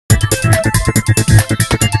Hello,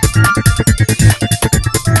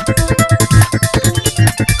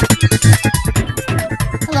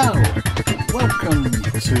 welcome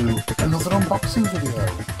to another unboxing video.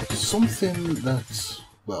 Something that,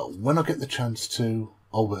 well, when I get the chance to,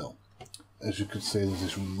 I will. As you can see, there's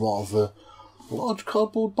this rather large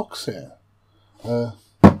cardboard box here.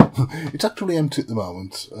 It's actually empty at the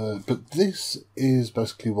moment, but this is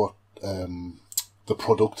basically what the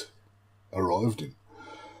product arrived in.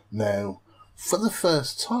 Now, for the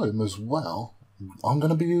first time as well, I'm going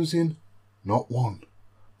to be using not one,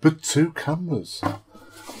 but two cameras.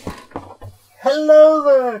 Hello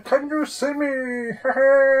there, can you see me?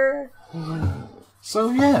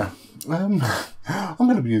 So yeah, I'm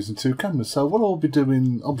going to be using two cameras. So what I'll be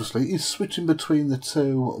doing, obviously, is switching between the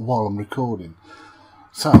two while I'm recording.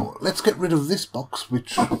 So let's get rid of this box,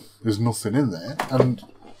 which there's nothing in there,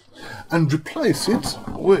 and replace it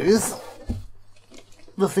with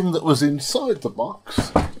the thing that was inside the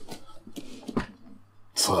box.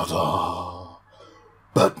 Ta-da!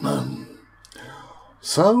 Batman!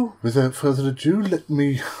 So, without further ado, let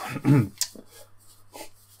me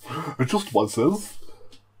adjust myself.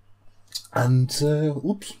 And,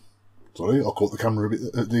 oops, sorry, I caught the camera a bit,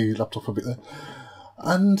 the laptop a bit there.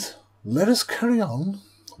 And let us carry on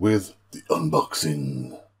with the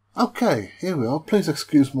unboxing. Okay, here we are. Please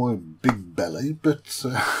excuse my big belly, but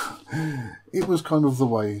it was kind of the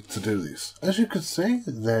way to do this. As you can see,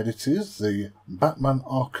 there it is, the Batman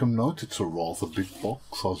Arkham Knight. It's a rather big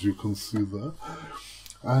box, as you can see there.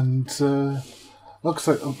 And like I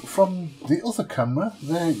say, from the other camera,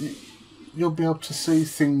 there you'll be able to see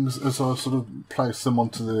things as I sort of place them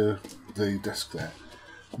onto the desk there.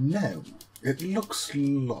 Now, it looks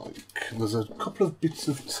like there's a couple of bits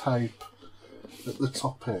of tape at the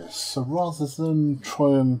top here, so rather than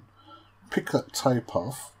try and pick that tape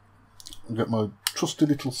off, I'll get my trusty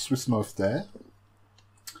little Swiss knife there,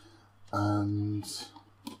 and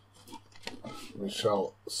we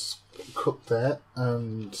shall cut there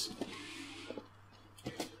and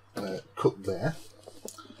cut there.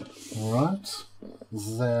 Right,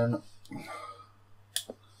 then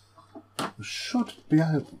we should be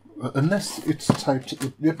able, unless it's taped at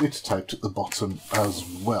the, yep, it's taped at the bottom as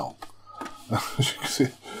well. As you can see,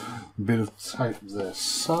 a bit of tape there.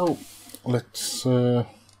 So let's cut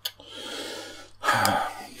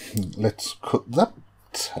that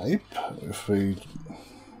tape. If we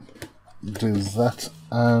do that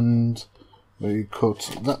and we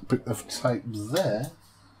cut that bit of tape there,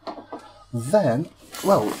 then,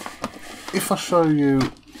 well, if I show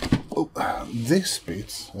you this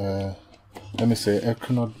bit, let me see.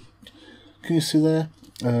 Can you see there?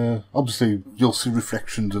 Obviously, you'll see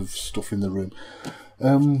reflections of stuff in the room.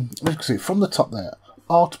 Let's see, from the top there,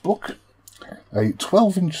 art book, a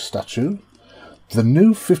 12-inch statue, the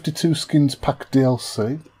new 52 Skins Pack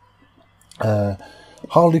DLC,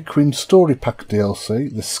 Harley Quinn Story Pack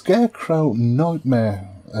DLC, the Scarecrow Nightmare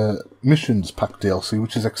Missions Pack DLC,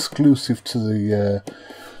 which is exclusive to the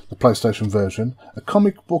PlayStation version, a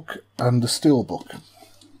comic book, and a steelbook.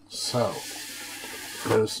 So,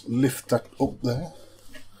 let's lift that up there.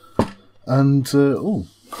 And, oh,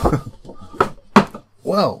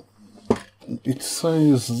 well, it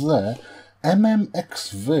says there,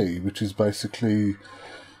 MMXV, which is basically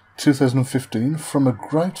 2015, from a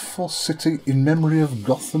grateful city in memory of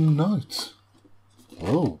Gotham Knight.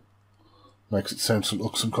 Oh, makes it sound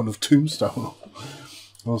like some kind of tombstone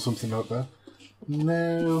or something like that.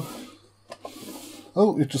 No.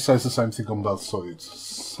 Oh, it just says the same thing on both sides.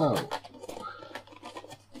 So,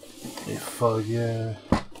 if I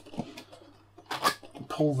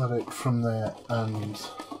pull that out from there and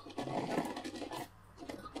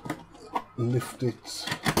lift it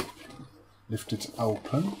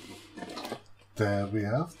open, there we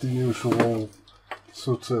have the usual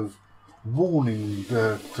sort of warning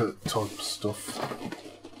type stuff.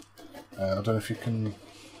 I don't know if you can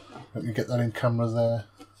let me get that in camera there.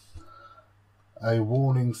 A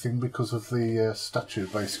warning thing because of the statue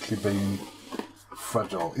basically being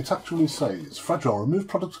fragile. It actually says, fragile, remove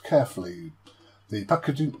products carefully. The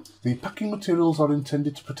packing materials are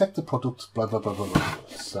intended to protect the product, blah blah blah blah blah.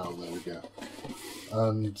 So there we go.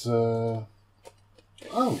 And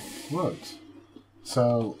oh, right.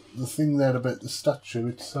 So the thing there about the statue,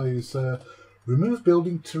 it says remove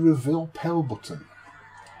building to reveal power button.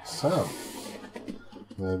 So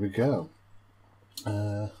there we go.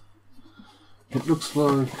 It looks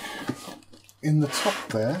like in the top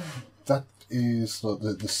there, that is like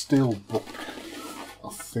the steel book, I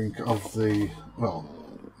think, of the, well,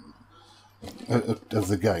 of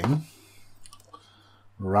the game,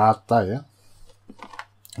 right there.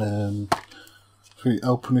 if we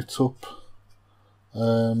open it up,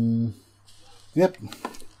 yep,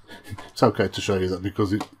 it's okay to show you that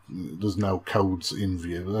because there's no codes in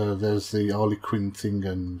view. There's the Harley Quinn thing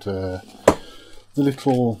and the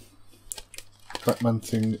little Batman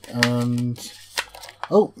thing, and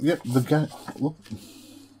oh, yep, the game.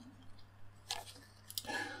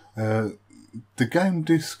 The game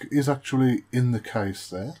disc is actually in the case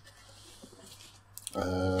there.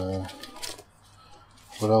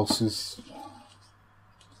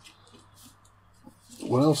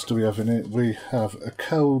 What else do we have in it? We have a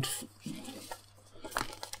code.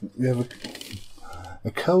 We have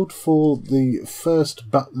a code for the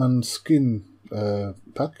first Batman skin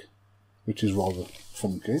pack, which is rather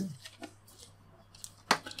funky.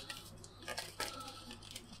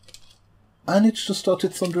 And it's just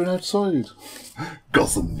started thundering outside.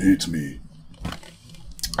 Gotham needs me.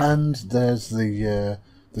 And there's the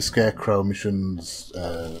Scarecrow missions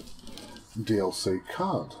DLC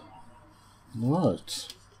card. Right.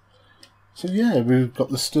 So yeah, we've got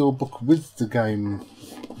the steelbook with the game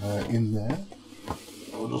in there.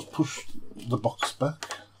 I'll just push the box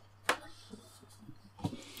back.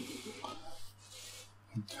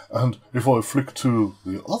 And if I flick to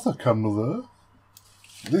the other camera there,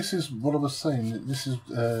 this is what I was saying. This is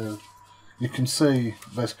you can see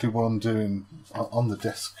basically what I'm doing on the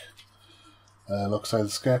desk. Like I say, the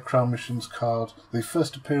Scarecrow missions card, the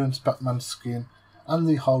first appearance Batman skin, and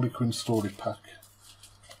the Harley Quinn story pack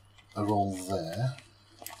are all there.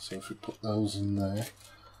 So if we put those in there,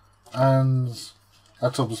 and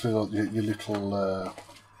that's obviously like your little.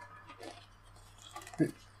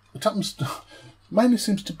 It happens to, mainly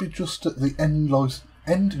seems to be just at the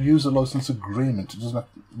end user license agreement. It doesn't have,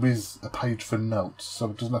 with a page for notes, so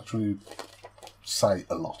it doesn't actually say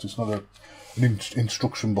a lot. It's not an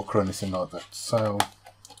instruction book or anything like that. So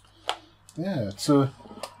yeah, it's a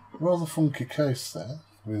rather funky case there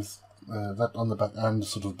with that on the back and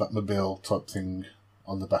sort of Batmobile type thing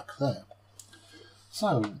on the back there.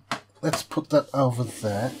 So let's put that over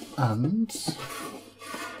there, and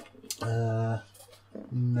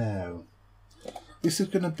now this is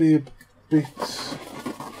going to be a bit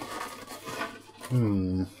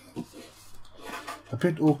a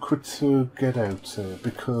bit awkward to get out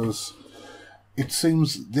because it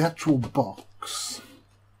seems the actual box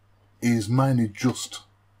is mainly just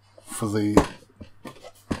for the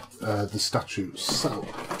statues. So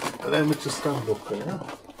let me just stand up here.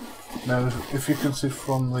 Now, if you can see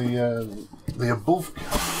from the above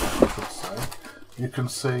camera, I should say, you can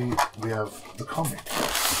see we have the comic.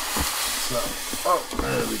 So, oh,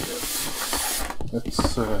 there we go.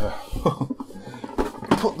 Let's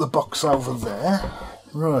put the box over there.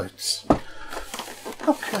 Right.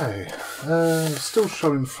 Okay. Still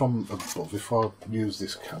showing from above. If I use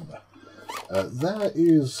this camera, there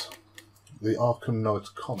is the Arkham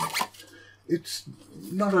Knight comic. It's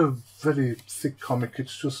not a very thick comic.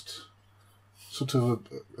 It's just sort of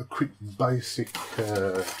a quick, basic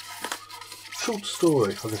short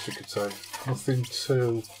story, I guess you could say. Nothing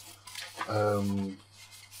too.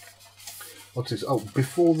 What is? Oh,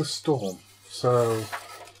 Before the Storm. So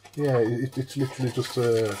yeah, it's literally just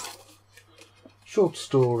a short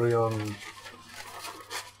story on,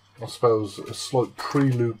 I suppose, a slight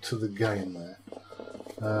prelude to the game there.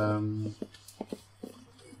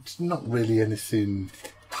 It's not really anything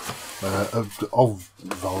of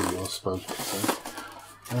value, I suppose you could say.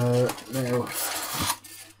 Now,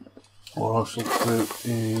 what I shall do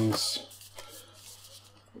is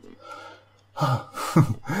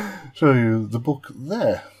show you the book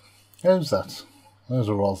there. How's that? There's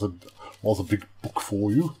a rather big book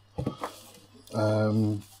for you.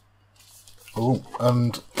 Oh,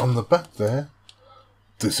 and on the back there,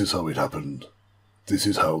 this is how it happened. This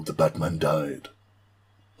is how the Batman died.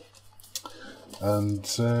 And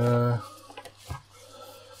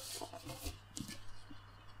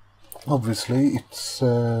obviously it's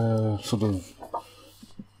sort of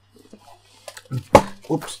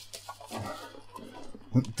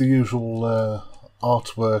the usual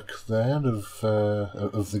artwork there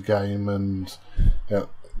of the game, and the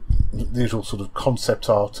usual sort of concept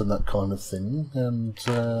art and that kind of thing, and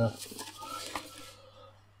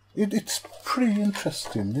it's pretty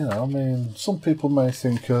interesting, you know. I mean, some people may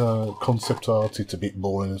think concept art it's a bit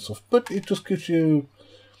boring and stuff, but it just gives you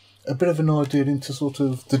a bit of an idea into sort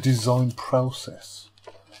of the design process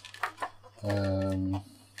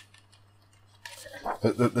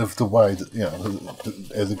of the way that, you know,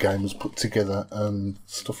 the game was put together and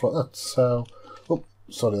stuff like that. So, oh,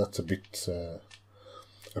 sorry, that's a bit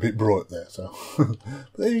bright there. So, but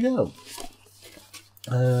there you go.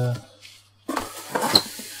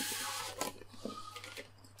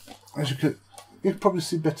 As you can, You can probably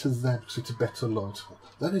see better there because it's a better light.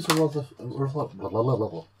 That is a rather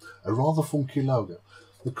funky logo.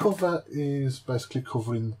 The cover is basically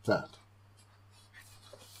covering that,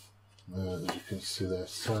 as you can see there.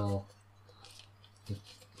 So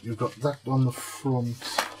you've got that on the front.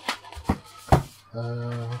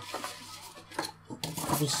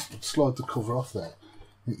 Just slide the cover off there.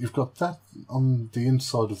 You've got that on the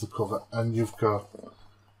inside of the cover, and you've got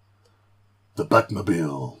the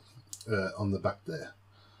Batmobile on the back there.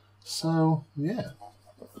 So yeah,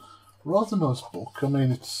 rather nice book. I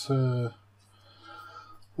mean, it's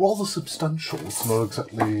rather substantial. It's not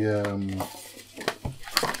exactly you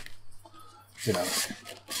know,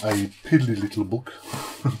 a piddly little book,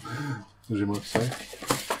 as you might say.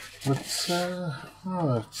 But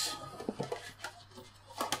right,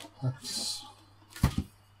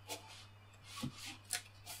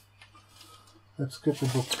 let's get the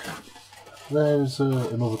book. There's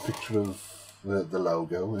another picture of the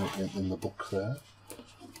logo in the book there,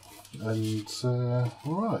 and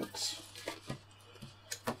right.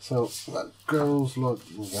 So that goes like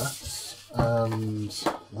that, and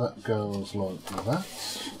that goes like that.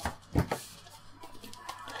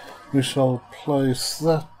 We shall place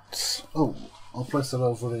that. Oh, I'll place that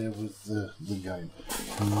over here with the game.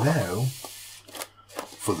 Now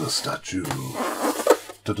for the statue.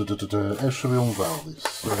 How shall we unveil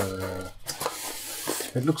this?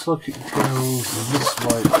 It looks like it goes this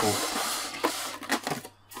way up,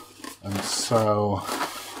 and so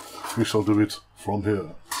we shall do it from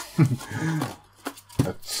here.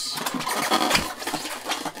 Let's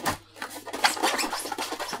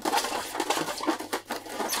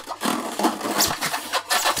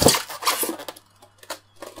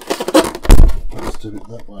do it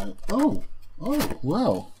that way. Oh,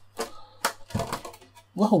 well.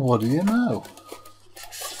 Well, what do you know?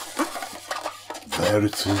 There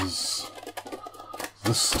it is.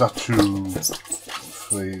 The statue.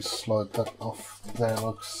 If we slide that off there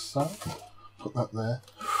like so. Put that there.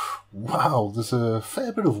 Wow, there's a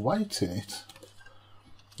fair bit of weight in it.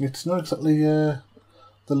 It's not exactly the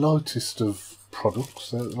lightest of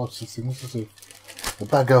products. Lots of things. There's a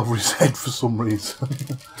bag over his head for some reason.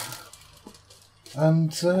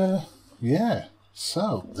 And yeah,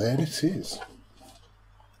 so there it is.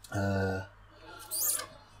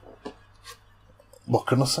 What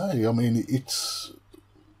can I say? I mean, it's.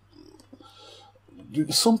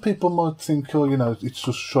 Some people might think, oh, you know, it's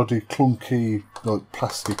just shoddy, clunky, like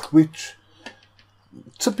plastic, which,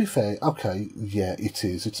 to be fair, okay, yeah, it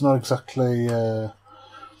is. It's not exactly the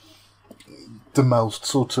most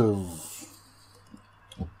sort of,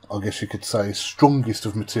 I guess you could say, strongest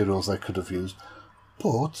of materials they could have used.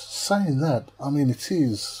 But, saying that, I mean, it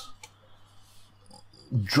is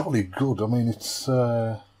jolly good. I mean, it's,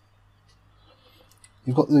 you've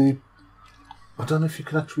got the, I don't know if you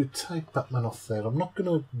can actually take Batman off there. I'm not going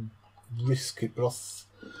to risk it, but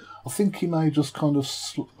I think he may just kind of,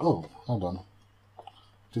 oh, hold on.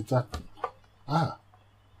 Did that,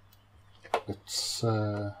 it's,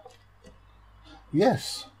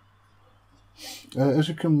 yes. As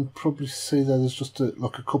you can probably see there, there's just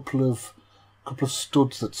like a couple of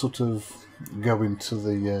studs that sort of go into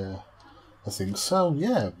the thing. So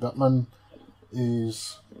yeah, Batman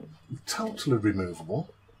is totally removable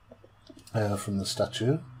from the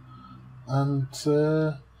statue, and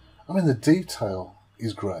I mean the detail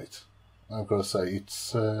is great. I've got to say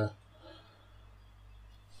it's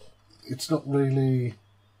not really,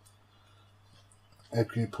 how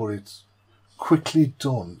can you put it, quickly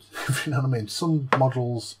done, if you know what I mean. Some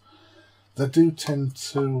models, they do tend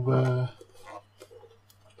to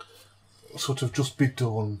sort of just be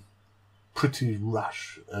done pretty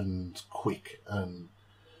rash and quick, and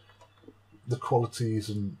the quality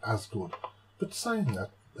isn't as good. But saying that,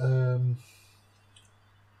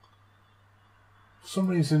 for some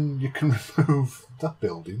reason you can remove that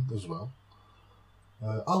building as well.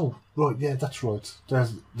 Oh, right, yeah, that's right.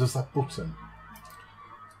 There's that button.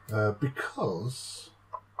 Because,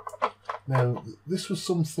 now, this was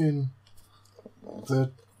something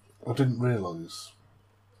that I didn't realise,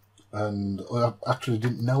 and I actually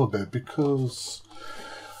didn't know about, because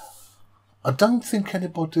I don't think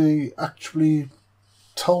anybody actually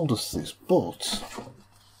told us this, but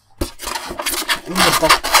in the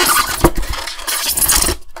box,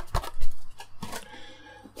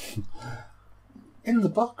 in the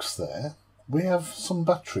box there, we have some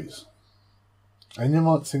batteries. And you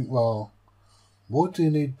might think, well, why do you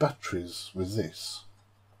need batteries with this?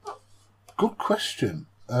 Good question.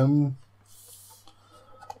 I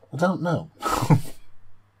don't know.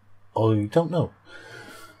 I don't know.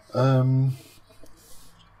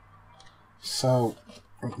 So,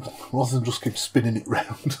 rather than just keep spinning it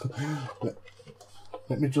round,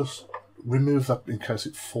 let me just remove that in case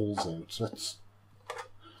it falls out. Let's,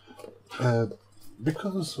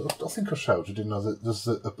 because I think I showed you, didn't I, that there's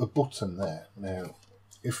a button there. Now,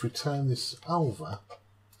 if we turn this over,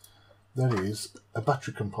 there is a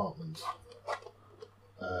battery compartment,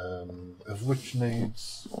 of which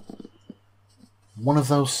needs one of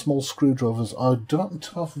those small screwdrivers. I do happen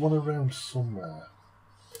to have one around somewhere.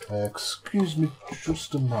 Excuse me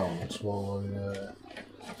just a moment while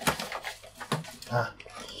I...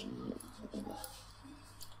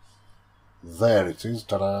 There it is,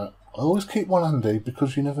 ta-da! I always keep one handy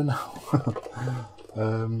because you never know.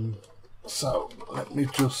 So, let me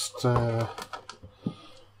just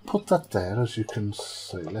put that there, as you can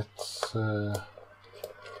see. Let's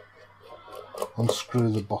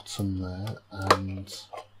unscrew the bottom there and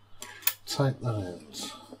take that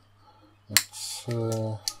out.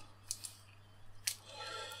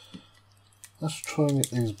 Let's try and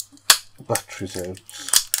get these batteries out.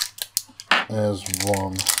 There's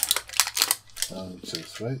 1, 2,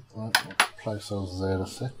 3. Right, we'll place those there a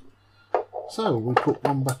sec. So we put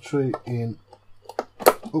one battery in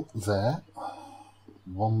up there,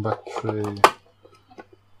 one battery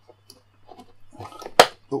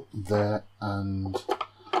up there, and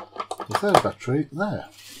the third battery there.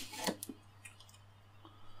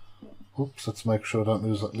 Oops, let's make sure I don't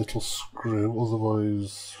lose that little screw,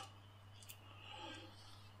 otherwise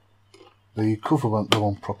the cover won't go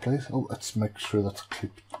on properly. Oh, let's make sure that's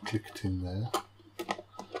clicked in there.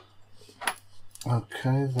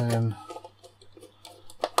 Okay, then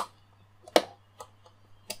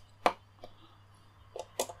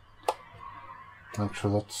make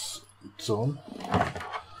sure that's done.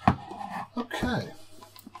 Okay,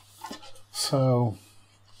 so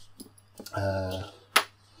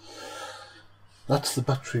that's the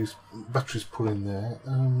batteries put in there.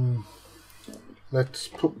 Let's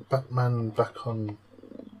put Batman back on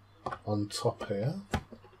top here.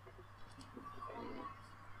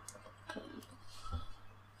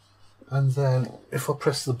 And then if I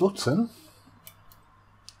press the button,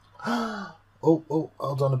 oh,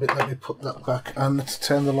 hold on a bit, let me put that back and let's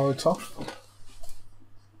turn the light off.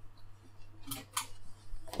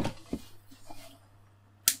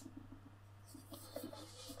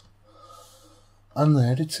 And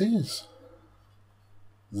there it is.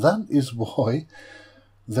 That is why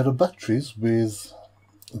there are batteries with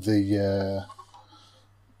the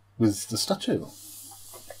statue,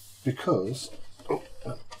 because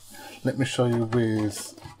let me show you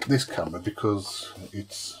with this camera because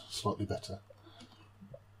it's slightly better.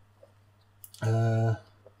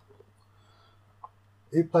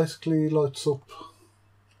 It basically lights up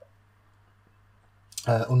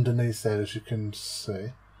underneath there, as you can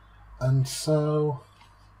see, and so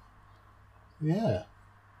yeah.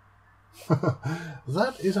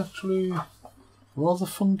 That is actually rather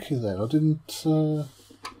funky there. I didn't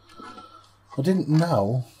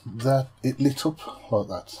know that it lit up like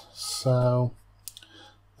that. So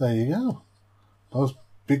there you go. That was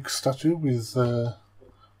big statue with a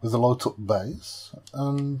light up base,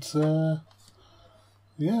 and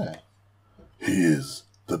yeah, he is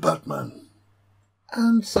the Batman.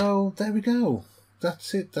 And so there we go.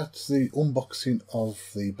 That's it. That's the unboxing of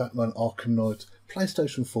the Batman Arkham Knight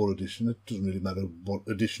PlayStation 4 edition. It doesn't really matter what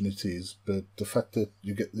edition it is, but the fact that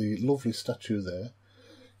you get the lovely statue there,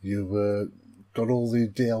 you've got all the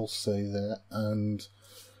DLC there, and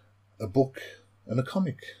a book and a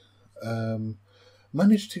comic.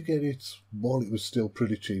 Managed to get it while it was still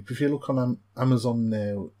pretty cheap. If you look on Amazon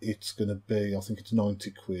now, it's going to be, I think it's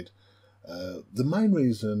 90 quid. The main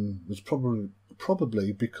reason was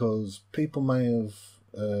probably because people may have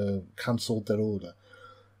cancelled their order.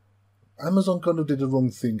 Amazon kind of did the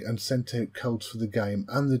wrong thing and sent out codes for the game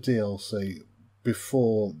and the DLC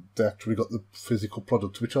before they actually got the physical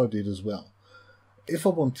product, which I did as well. If I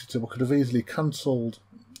wanted to, I could have easily cancelled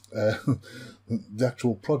the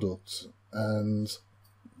actual product and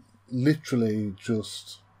literally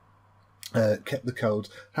just kept the code,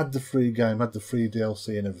 had the free game, had the free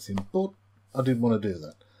DLC and everything, but I didn't want to do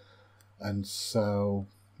that. And so,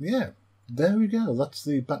 yeah, there we go. That's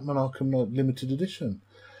the Batman Arkham Knight Limited Edition.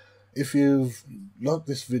 If you've liked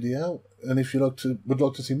this video, and if you would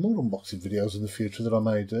like to see more unboxing videos in the future that I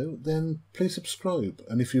may do, then please subscribe.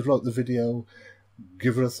 And if you've liked the video,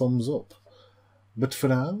 give it a thumbs up. But for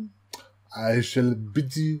now, I shall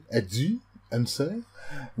bid you adieu and say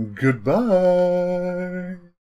goodbye.